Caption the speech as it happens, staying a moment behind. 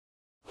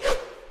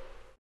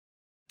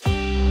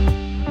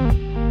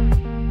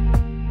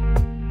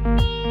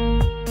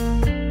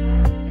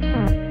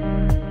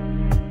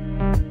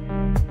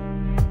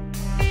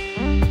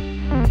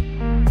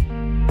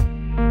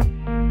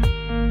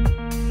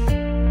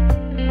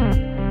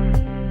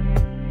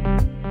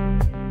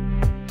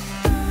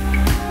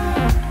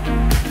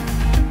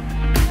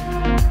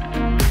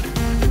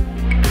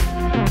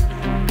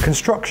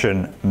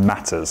Construction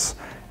matters.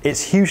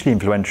 It's hugely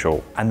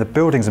influential, and the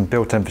buildings and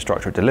built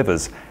infrastructure it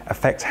delivers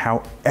affect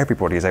how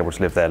everybody is able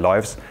to live their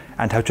lives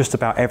and how just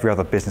about every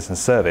other business and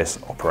service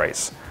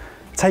operates.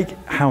 Take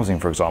housing,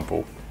 for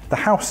example. The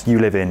house you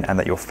live in and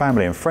that your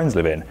family and friends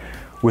live in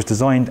was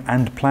designed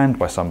and planned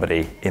by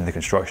somebody in the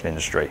construction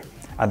industry.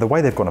 And the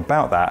way they've gone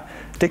about that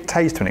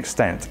dictates to an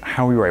extent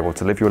how you're able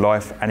to live your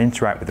life and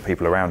interact with the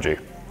people around you.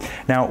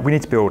 Now, we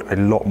need to build a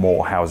lot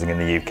more housing in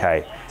the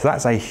UK, so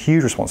that's a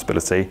huge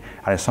responsibility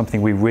and it's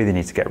something we really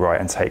need to get right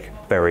and take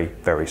very,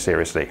 very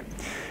seriously.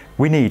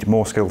 We need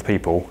more skilled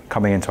people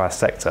coming into our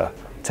sector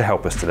to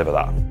help us deliver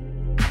that.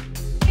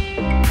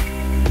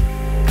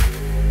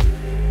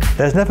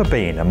 There's never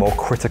been a more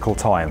critical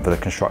time for the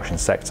construction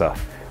sector.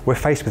 We're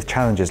faced with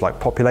challenges like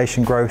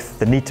population growth,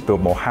 the need to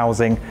build more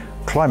housing,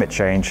 climate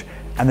change,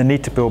 and the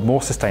need to build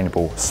more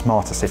sustainable,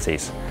 smarter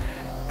cities.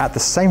 At the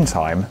same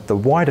time, the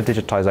wider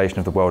digitisation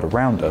of the world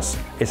around us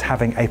is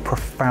having a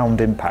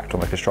profound impact on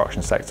the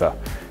construction sector,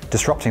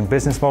 disrupting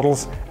business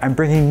models and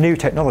bringing new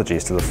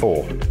technologies to the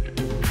fore.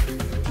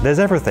 There's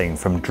everything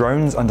from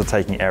drones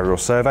undertaking aerial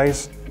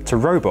surveys, to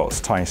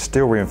robots tying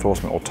steel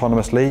reinforcement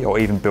autonomously or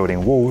even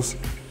building walls,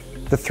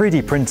 the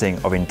 3D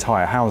printing of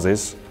entire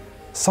houses,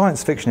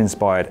 science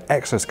fiction-inspired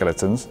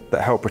exoskeletons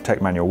that help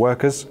protect manual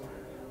workers,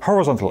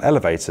 horizontal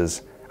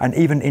elevators, and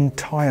even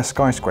entire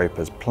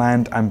skyscrapers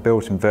planned and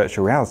built in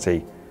virtual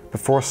reality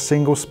before a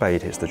single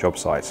spade hits the job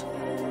site.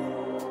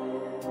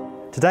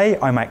 Today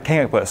I'm at King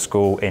Ecgbert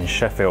School in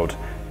Sheffield,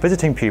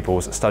 visiting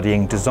pupils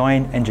studying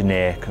Design,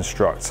 Engineer,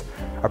 Construct,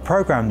 a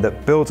programme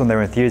that builds on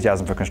their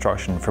enthusiasm for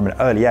construction from an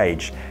early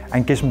age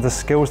and gives them the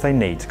skills they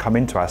need to come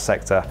into our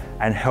sector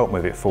and help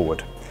move it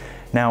forward.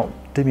 Now,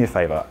 do me a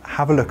favour,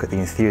 have a look at the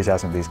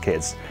enthusiasm of these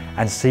kids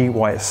and see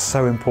why it's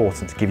so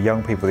important to give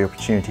young people the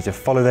opportunity to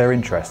follow their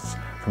interests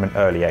from an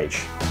early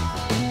age.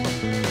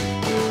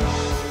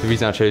 The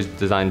reason I chose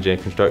Design,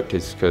 Engineer, Construct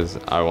is because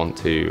I want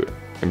to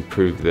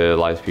improve the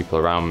lives of people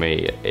around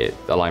me. It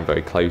aligned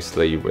very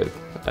closely with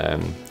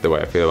the way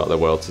I feel about the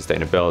world,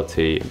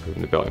 sustainability,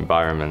 improving the built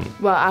environment.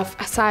 Well, I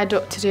signed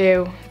up to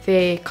do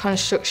the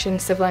Construction,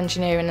 Civil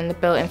Engineering and the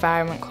Built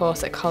Environment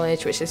course at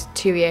college, which is a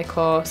 2-year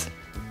course.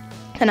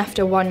 And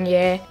after 1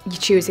 year, you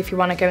choose if you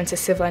want to go into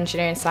civil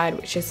engineering side,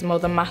 which is more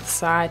the maths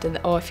side,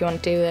 or if you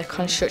want to do the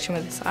construction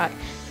with the side,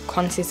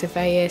 quantity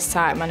surveyors,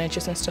 site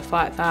managers and stuff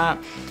like that.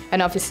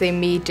 And obviously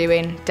me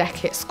doing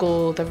DEC at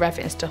school, the Revit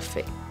and stuff,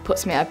 it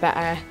puts me at a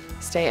better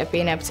state of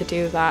being able to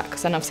do that,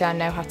 because then obviously I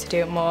know how to do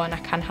it more and I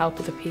can help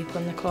other people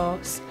in the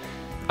course.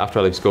 After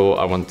I leave school,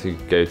 I want to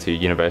go to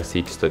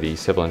university to study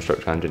civil and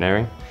structural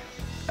engineering.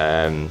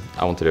 I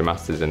want to do a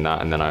master's in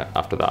that, and then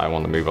after that I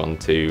want to move on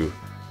to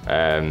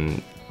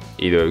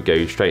either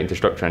go straight into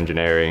structural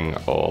engineering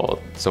or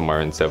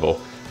somewhere in civil.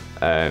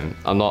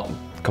 I'm not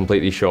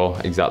completely sure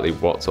exactly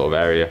what sort of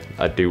area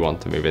I do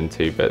want to move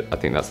into, but I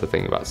think that's the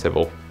thing about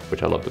civil,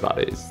 which I loved about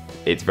it, is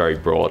it's very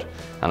broad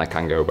and I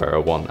can go where I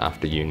want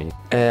after uni.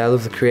 I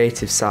love the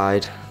creative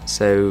side,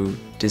 so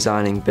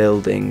designing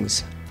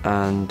buildings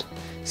and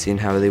seeing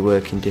how they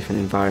work in different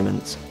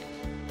environments.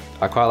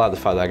 I quite like the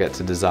fact that I get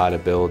to design a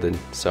building,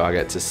 so I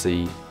get to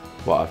see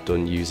what I've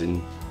done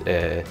using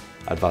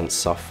advanced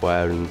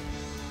software, and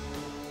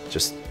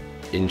just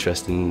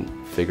interested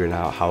in figuring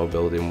out how a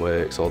building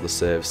works, all the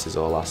services,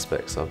 all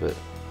aspects of it.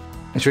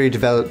 It's really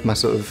developed my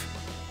sort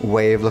of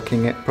way of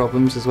looking at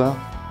problems as well.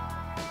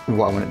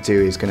 What I want to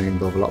do is going to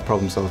involve a lot of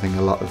problem solving,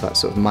 a lot of that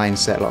sort of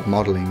mindset, a lot of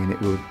modelling,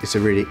 and it's a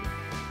really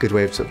good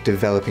way of sort of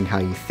developing how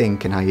you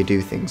think and how you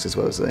do things, as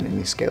well as learning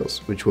these skills,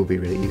 which will be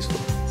really useful.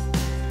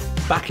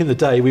 Back in the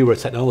day we were a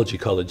technology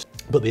college,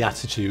 but the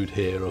attitude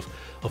here of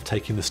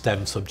taking the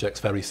STEM subjects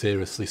very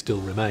seriously still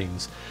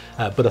remains.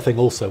 But I think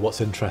also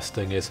what's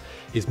interesting is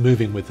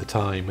moving with the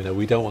time. You know,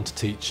 we don't want to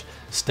teach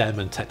STEM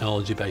and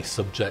technology-based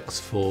subjects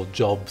for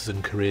jobs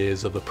and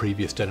careers of a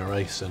previous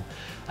generation.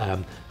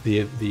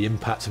 The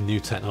impact of new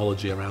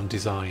technology around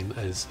design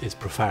is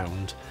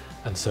profound,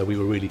 and so we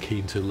were really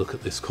keen to look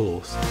at this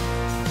course.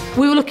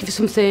 We were looking for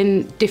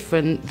something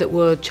different that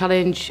would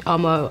challenge our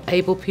more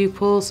able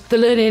pupils. The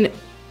learning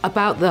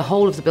about the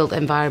whole of the built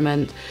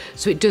environment,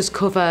 so it does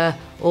cover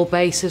all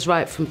bases,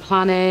 right from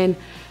planning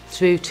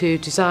through to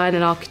design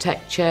and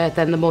architecture,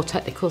 then the more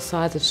technical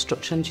side of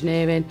structural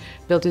engineering,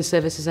 building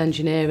services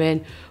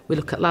engineering. We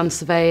look at land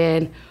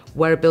surveying,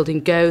 where a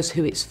building goes,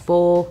 who it's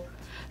for.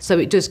 So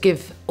it does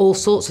give all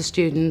sorts of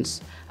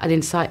students an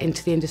insight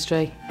into the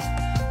industry.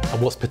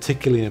 And what's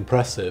particularly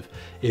impressive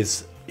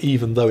is,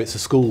 even though it's a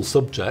school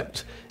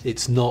subject,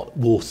 it's not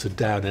watered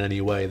down in any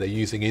way. They're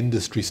using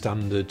industry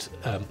standard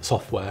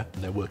software,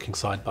 and they're working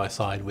side by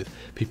side with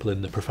people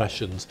in the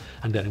professions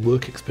and getting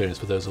work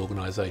experience with those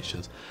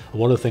organisations. And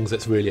one of the things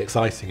that's really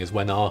exciting is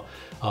when our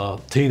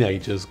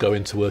teenagers go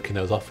into work in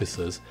those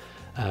offices,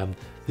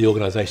 the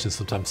organisation's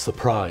sometimes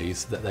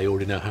surprised that they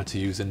already know how to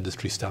use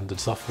industry standard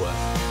software.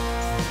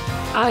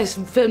 I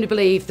firmly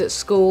believe that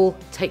school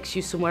takes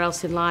you somewhere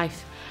else in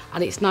life,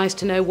 and it's nice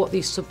to know what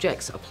these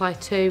subjects apply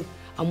to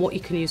and what you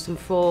can use them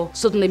for.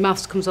 Suddenly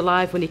maths comes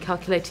alive when you're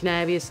calculating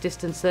areas,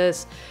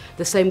 distances.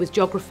 The same with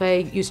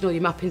geography, using all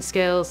your mapping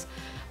skills.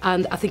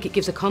 And I think it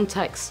gives a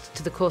context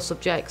to the core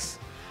subjects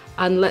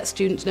and lets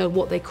students know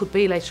what they could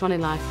be later on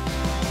in life.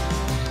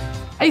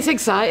 It's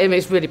exciting,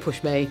 it's really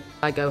pushed me.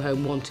 I go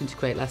home wanting to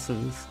create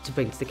lessons to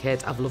bring to the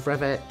kids. I've loved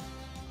Revit.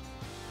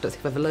 I don't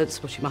think I've ever learned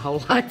so much in my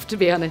whole life, to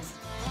be honest.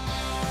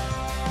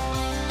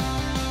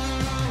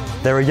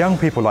 There are young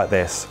people like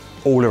this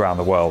all around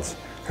the world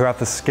who have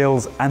the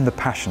skills and the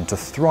passion to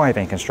thrive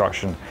in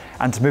construction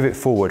and to move it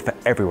forward for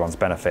everyone's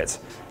benefit,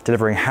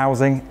 delivering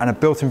housing and a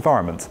built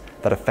environment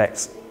that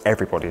affects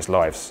everybody's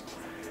lives.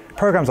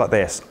 Programs like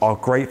this are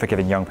great for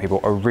giving young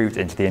people a route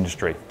into the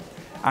industry.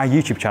 Our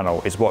YouTube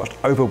channel is watched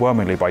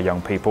overwhelmingly by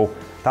young people.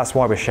 That's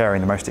why we're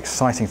sharing the most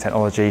exciting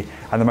technology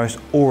and the most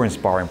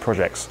awe-inspiring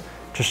projects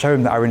to show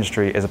them that our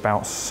industry is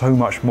about so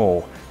much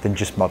more than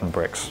just mud and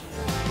bricks.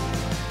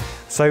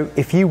 So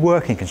if you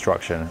work in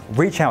construction,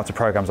 reach out to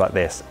programs like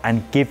this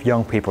and give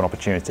young people an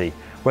opportunity,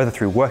 whether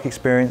through work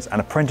experience, an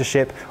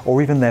apprenticeship,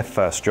 or even their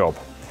first job.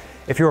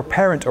 If you're a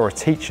parent or a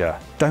teacher,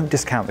 don't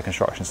discount the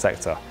construction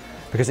sector,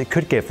 because it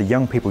could give the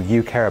young people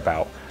you care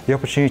about the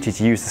opportunity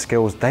to use the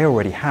skills they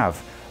already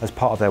have as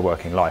part of their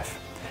working life.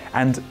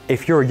 And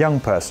if you're a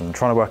young person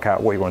trying to work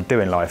out what you want to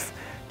do in life,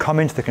 come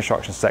into the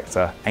construction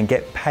sector and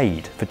get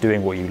paid for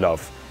doing what you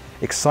love.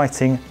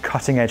 Exciting,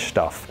 cutting-edge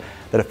stuff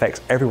that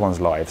affects everyone's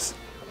lives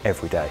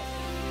every day.